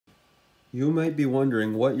You might be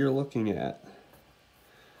wondering what you're looking at.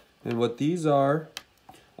 And what these are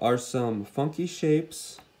some funky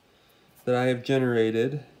shapes that I have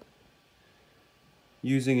generated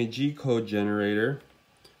using a G-code generator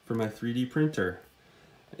for my 3D printer.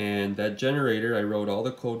 And that generator, I wrote all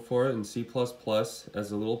the code for it in C++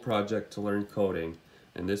 as a little project to learn coding.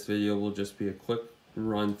 And this video will just be a quick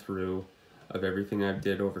run through of everything I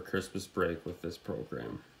did over Christmas break with this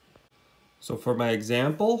program. So for my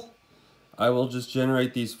example, I will just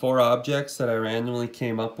generate these 4 objects that I randomly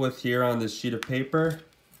came up with here on this sheet of paper.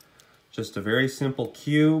 Just a very simple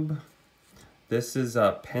cube. This is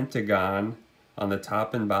a pentagon on the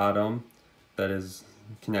top and bottom that is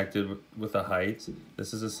connected with a height.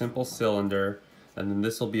 This is a simple cylinder, and then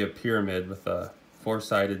this will be a pyramid with a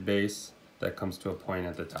 4-sided base that comes to a point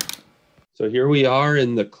at the top. So here we are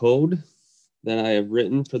in the code that I have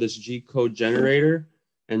written for this G-code generator.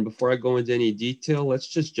 And before I go into any detail, let's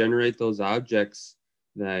just generate those objects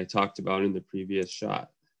that I talked about in the previous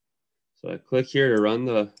shot. So I click here to run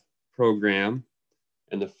the program,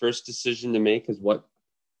 and the first decision to make is what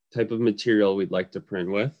type of material we'd like to print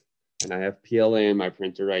with. And I have PLA in my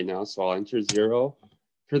printer right now, so I'll enter 0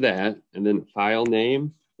 for that. And then file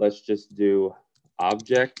name, let's just do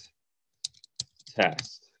object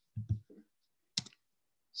test.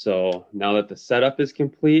 So now that the setup is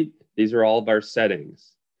complete, these are all of our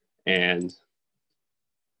settings. And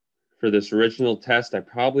for this original test, I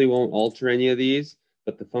probably won't alter any of these,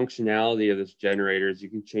 but the functionality of this generator is you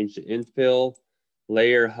can change the infill,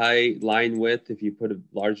 layer height, line width if you put a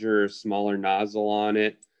larger or smaller nozzle on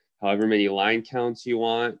it, however many line counts you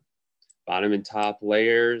want, bottom and top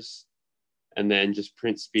layers, and then just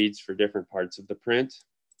print speeds for different parts of the print.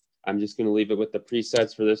 I'm just going to leave it with the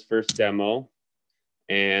presets for this first demo,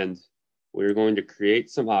 and we're going to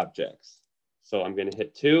create some objects. So I'm going to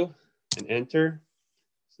hit 2 and enter.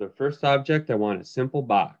 So the first object, I want a simple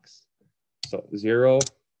box. So 0,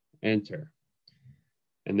 enter.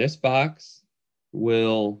 And this box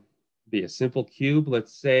will be a simple cube.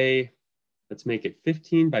 Let's make it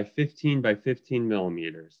 15 by 15 by 15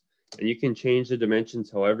 millimeters. And you can change the dimensions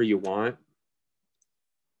however you want.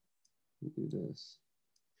 Do this.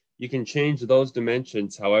 You can change those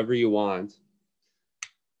dimensions however you want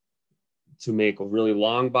to make a really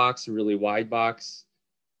long box, a really wide box,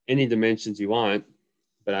 any dimensions you want.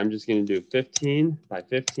 But I'm just going to do 15 by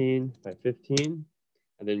 15 by 15,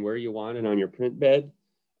 and then where you want it on your print bed.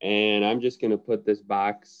 And I'm just going to put this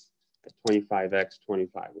box at 25x,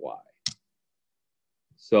 25y.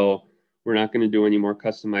 So we're not going to do any more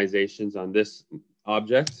customizations on this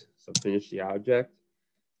object. So finish the object,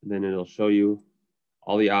 and then it'll show you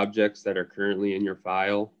all the objects that are currently in your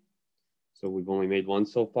file. So we've only made 1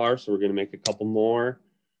 so far, so we're going to make a couple more.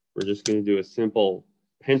 We're just going to do a simple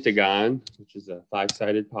pentagon, which is a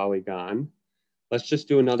 5-sided polygon. Let's just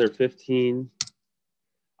do another 15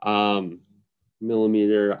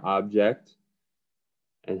 millimeter object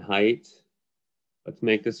and height. Let's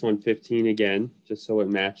make this one 15 again, just so it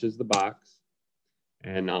matches the box.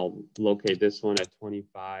 And I'll locate this one at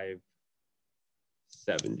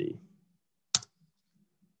 2570.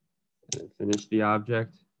 And then finish the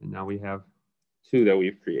object. And now we have 2 that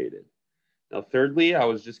we've created. Now, thirdly, I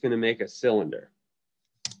was just going to make a cylinder.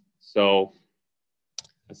 So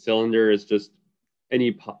a cylinder is just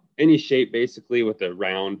any shape basically with a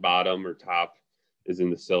round bottom or top is in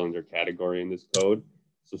the cylinder category in this code.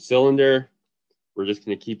 So cylinder, we're just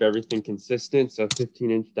going to keep everything consistent. So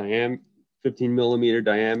 15 millimeter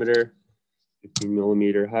diameter, 15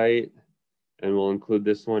 millimeter height, and we'll include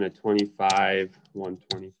this one at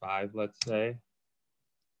 125, let's say,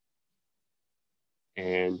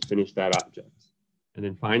 and finish that object. And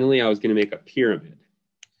then finally, I was going to make a pyramid.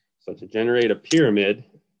 So to generate a pyramid,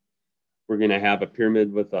 we're going to have a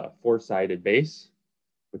pyramid with a 4-sided base,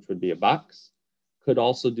 which would be a box. Could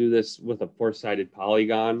also do this with a 4-sided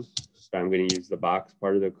polygon, but I'm going to use the box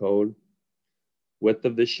part of the code. Width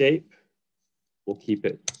of the shape, we'll keep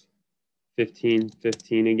it 15,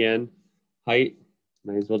 15 again. Height,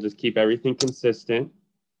 might as well just keep everything consistent.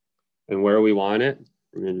 And where we want it,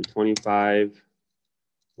 we're going to do 25,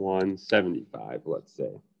 175, let's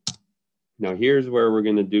say. Now here's where we're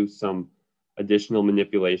going to do some additional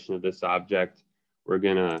manipulation of this object. We're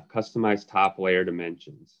going to customize top layer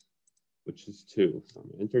dimensions, which is 2. So I'm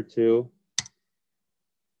going to enter 2.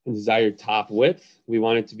 And desired top width, we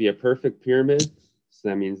want it to be a perfect pyramid. So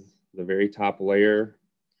that means the very top layer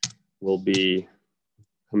will be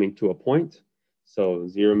coming to a point. So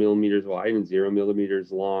 0 millimeters wide and 0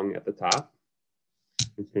 millimeters long at the top.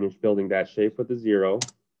 And finish building that shape with a 0.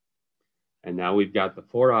 And now we've got the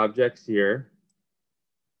 4 objects here,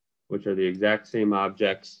 which are the exact same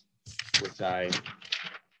objects which I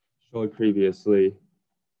showed previously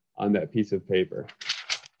on that piece of paper.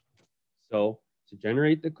 So to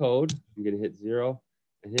generate the code, I'm going to hit 0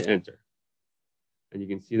 and hit enter. And you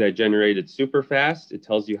can see that generated super fast. It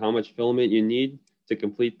tells you how much filament you need to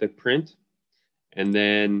complete the print. And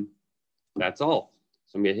then that's all.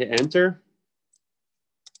 So I'm going to hit enter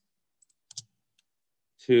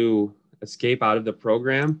to escape out of the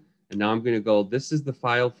program. And now I'm going to go, this is the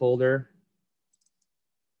file folder.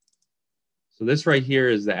 So this right here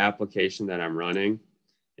is the application that I'm running.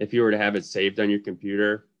 If you were to have it saved on your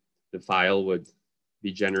computer, the file would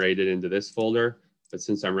be generated into this folder. But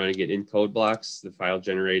since I'm running it in code blocks, the file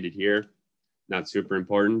generated here, not super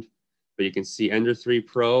important. But you can see Ender 3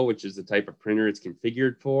 Pro, which is the type of printer it's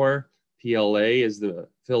configured for. PLA is the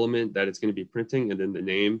filament that it's going to be printing, and then the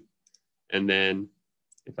name. And then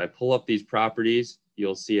if I pull up these properties,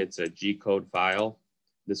 you'll see it's a G-code file.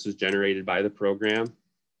 This was generated by the program.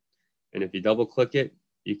 And if you double click it,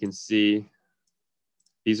 you can see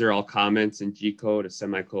these are all comments in G-code. A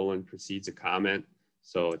semicolon precedes a comment.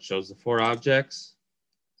 So it shows the 4 objects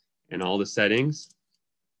and all the settings.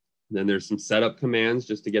 And then there's some setup commands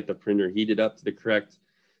just to get the printer heated up to the correct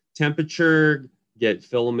temperature, get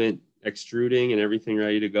filament extruding and everything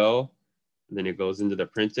ready to go. And then it goes into the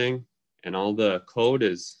printing. And all the code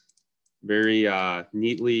is very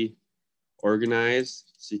neatly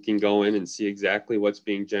organized. So you can go in and see exactly what's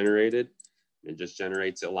being generated. It just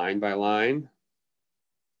generates it line by line.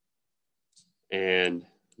 And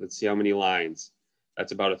let's see how many lines.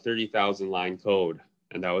 That's about a 30,000 line code.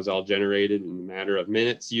 And that was all generated in a matter of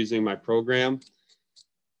minutes using my program.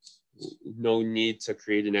 No need to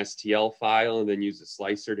create an STL file and then use a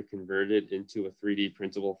slicer to convert it into a 3D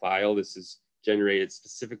printable file. This is generated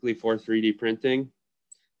specifically for 3D printing.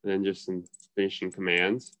 And then just some finishing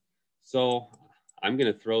commands. So I'm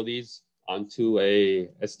going to throw these onto a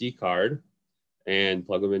SD card and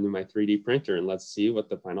plug them into my 3D printer, and let's see what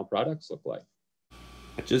the final products look like.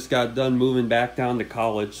 I just got done moving back down to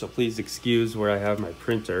college, so please excuse where I have my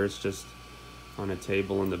printer. It's just on a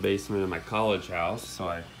table in the basement of my college house. So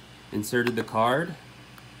I inserted the card.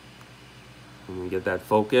 I'm going to get that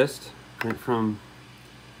focused. Print from,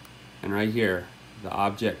 and right here, the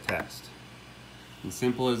object test. And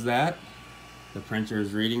simple as that. The printer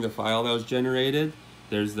is reading the file that was generated.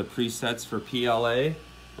 There's the presets for PLA.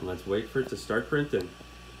 And let's wait for it to start printing.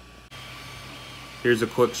 Here's a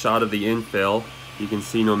quick shot of the infill. You can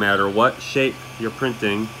see no matter what shape you're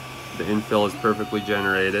printing, the infill is perfectly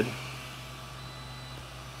generated.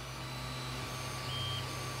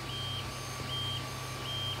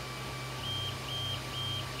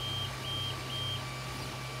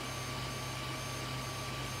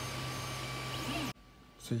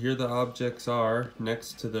 So here the objects are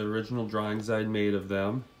next to the original drawings I'd made of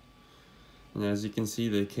them. And as you can see,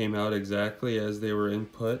 they came out exactly as they were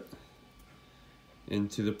input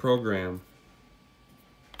into the program.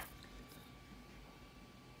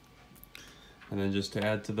 And then just to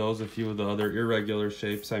add to those, a few of the other irregular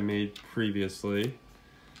shapes I made previously.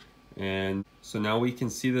 And so now we can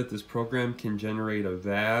see that this program can generate a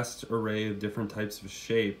vast array of different types of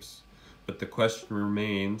shapes, but the question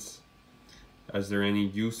remains, is there any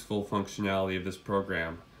useful functionality of this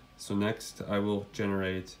program? So next I will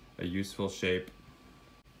generate a useful shape.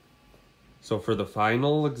 So for the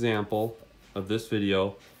final example of this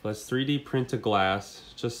video, let's 3D print a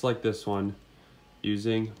glass just like this one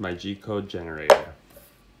using my G-code generator.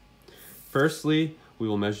 Firstly, we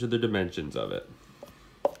will measure the dimensions of it.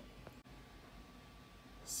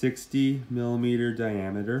 60 millimeter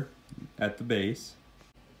diameter at the base.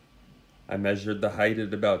 I measured the height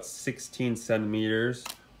at about 16 centimeters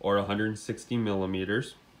or 160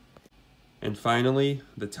 millimeters. And finally,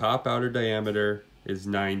 the top outer diameter is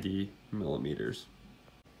 90 millimeters.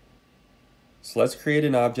 So let's create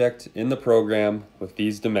an object in the program with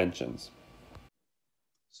these dimensions.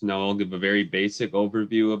 So now I'll give a very basic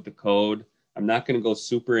overview of the code. I'm not going to go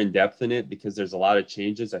super in depth in it because there's a lot of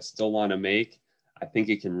changes I still want to make. I think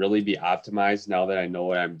it can really be optimized now that I know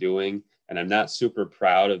what I'm doing. And I'm not super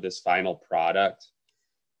proud of this final product.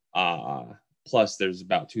 Plus, there's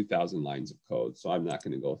about 2,000 lines of code, so I'm not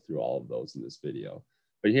going to go through all of those in this video.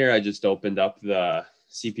 But here I just opened up the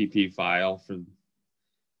CPP file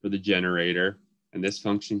for the generator. And this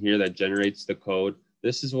function here that generates the code,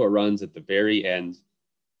 this is what runs at the very end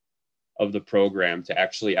of the program to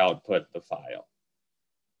actually output the file.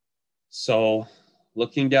 So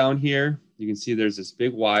looking down here, you can see there's this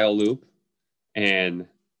big while loop, and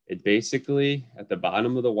it basically, at the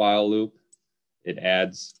bottom of the while loop, it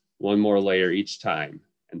adds one more layer each time.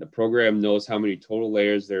 And the program knows how many total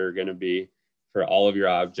layers there are going to be for all of your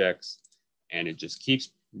objects. And it just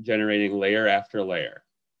keeps generating layer after layer.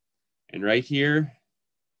 And right here,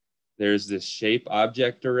 there's this shape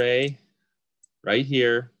object array right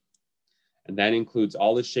here. And that includes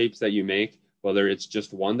all the shapes that you make, whether it's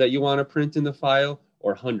just one that you want to print in the file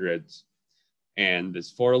or hundreds. And this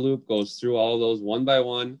for loop goes through all those one by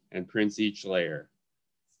one and prints each layer.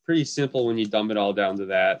 Pretty simple when you dumb it all down to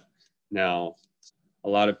that. Now, a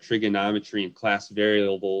lot of trigonometry and class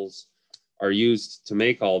variables are used to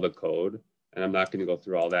make all the code. And I'm not going to go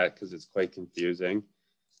through all that because it's quite confusing.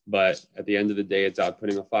 But at the end of the day, it's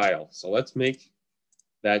outputting a file. So let's make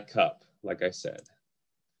that cup, like I said.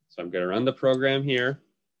 So I'm going to run the program here.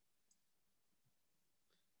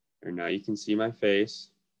 And now you can see my face.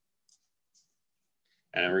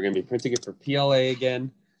 And we're going to be printing it for PLA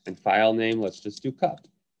again. And file name, let's just do cup.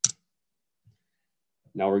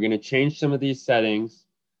 Now we're going to change some of these settings.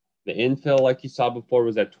 The infill, like you saw before,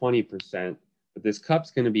 was at 20%. But this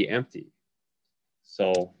cup's going to be empty.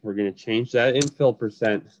 So we're going to change that infill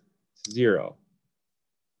percent to 0.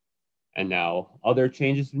 And now other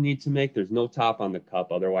changes we need to make. There's no top on the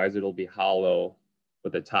cup. Otherwise, it'll be hollow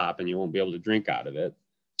with a top and you won't be able to drink out of it.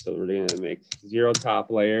 So we're going to make 0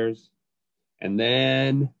 top layers. And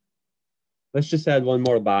then let's just add one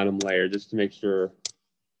more bottom layer just to make sure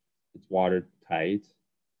it's watertight.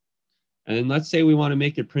 And then let's say we want to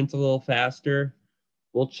make it print a little faster.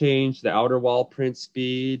 We'll change the outer wall print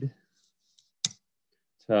speed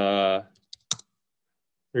to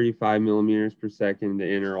 35 millimeters per second, the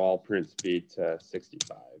inner wall print speed to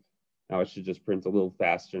 65. Now it should just print a little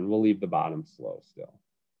faster, and we'll leave the bottom slow still.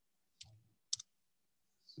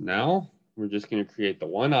 So now we're just going to create the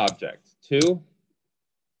one object, 2,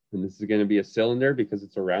 and this is going to be a cylinder because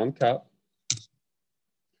it's a round cup.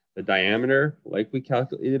 The diameter, like we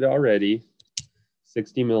calculated already,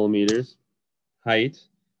 60 millimeters. Height,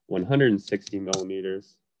 160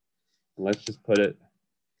 millimeters. And let's just put it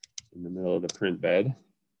in the middle of the print bed.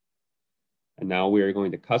 And now we are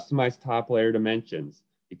going to customize top layer dimensions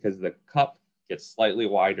because the cup gets slightly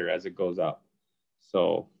wider as it goes up.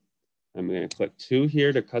 So I'm going to click 2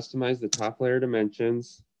 here to customize the top layer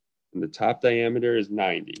dimensions. And the top diameter is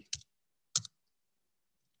 90.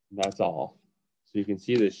 That's all. So you can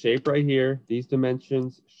see the shape right here. These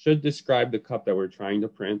dimensions should describe the cup that we're trying to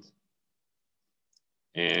print.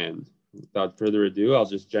 And without further ado, I'll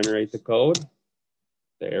just generate the code.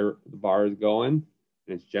 The bar is going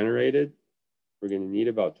and it's generated. We're going to need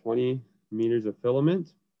about 20 meters of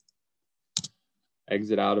filament.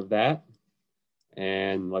 Exit out of that.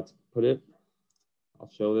 And let's put it, I'll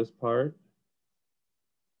show this part.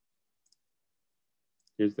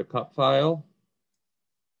 Here's the cup file.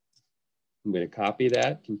 I'm going to copy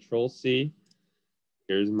that, Control C.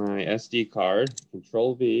 Here's my SD card,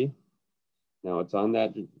 Control V. Now it's on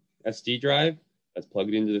that SD drive. Let's plug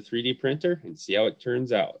it into the 3D printer and see how it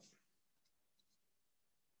turns out.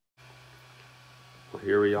 Well,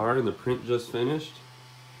 here we are, and the print just finished.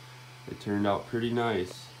 It turned out pretty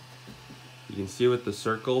nice. You can see with the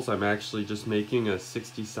circles, I'm actually just making a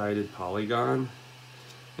 60-sided polygon,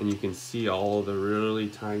 and you can see all of the really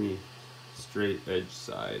tiny straight edge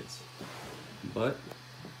sides. But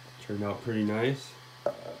it turned out pretty nice.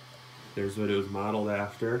 There's what it was modeled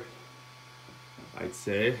after. I'd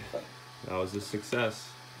say that was a success.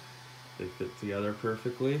 They fit together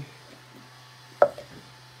perfectly.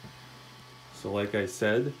 So like I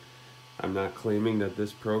said, I'm not claiming that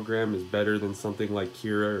this program is better than something like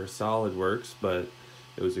Cura or SolidWorks, but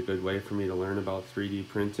it was a good way for me to learn about 3D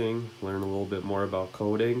printing, learn a little bit more about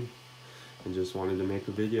coding, and just wanted to make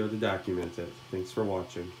a video to document it. Thanks for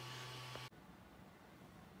watching.